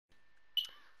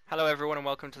Hello everyone and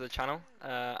welcome to the channel.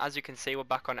 As you can see, we're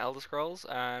back on Elder Scrolls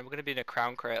and we're going to be in a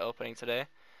crown crate opening today.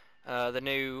 The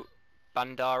new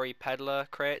Baandari Pedlar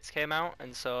crates came out,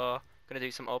 and so I'm going to do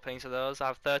some openings of those. I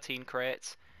have 13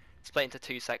 crates split into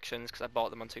two sections because I bought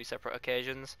them on two separate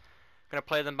occasions. I'm going to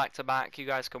play them back to back. You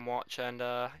guys can watch and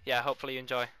yeah, hopefully you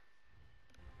enjoy.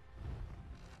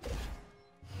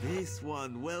 This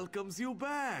one welcomes you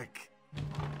back.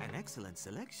 An excellent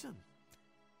selection.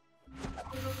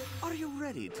 Are you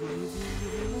ready to review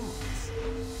your rewards?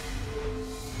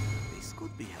 This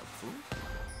could be helpful.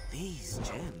 These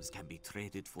gems can be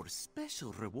traded for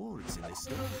special rewards in the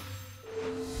store.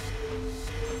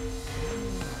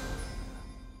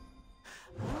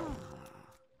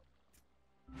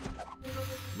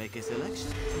 Make a selection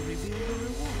to reveal the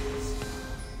rewards.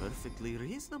 Perfectly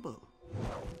reasonable.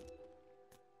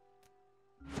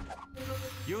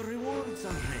 Your rewards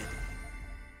are ready.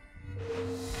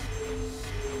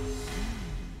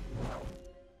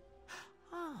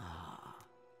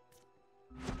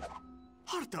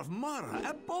 Heart of Mara,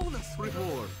 a bonus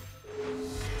reward!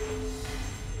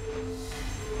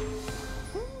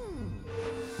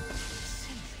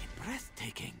 Simply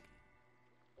breathtaking.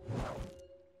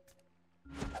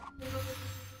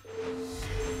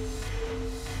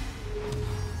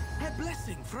 A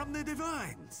blessing from the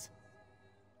divines!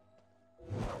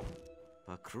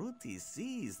 Pakruti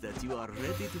sees that you are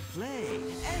ready to play.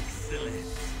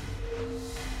 Excellent!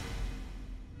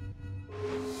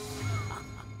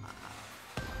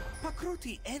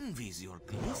 Pakruti envies your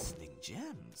glistening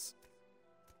gems.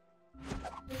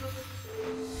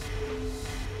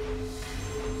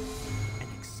 An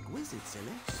exquisite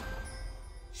selection.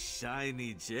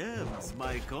 Shiny gems,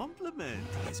 my compliment.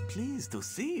 He is pleased to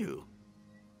see you.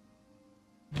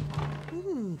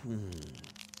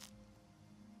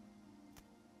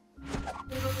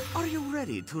 Are you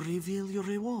ready to reveal your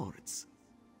rewards?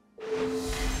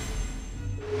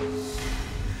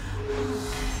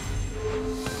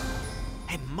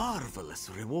 A marvelous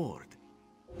reward.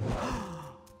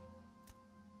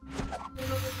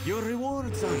 Your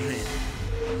rewards are ready.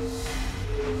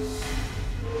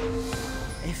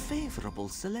 A favorable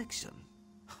selection.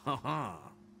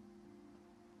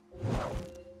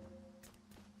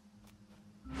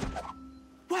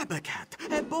 Wabacat,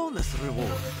 a bonus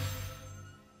reward.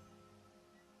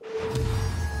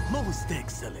 Most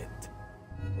excellent.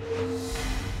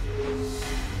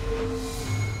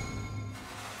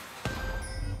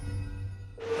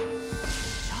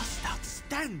 Just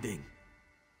outstanding.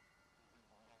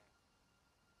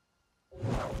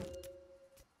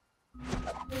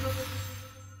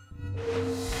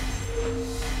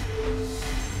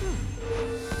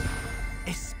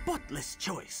 A spotless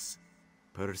choice.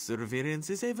 Perseverance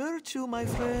is a virtue, my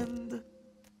friend.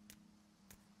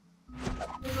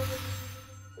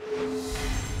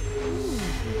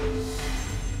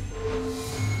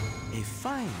 A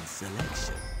fine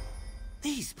selection.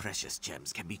 These precious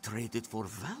gems can be traded for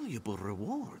valuable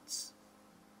rewards.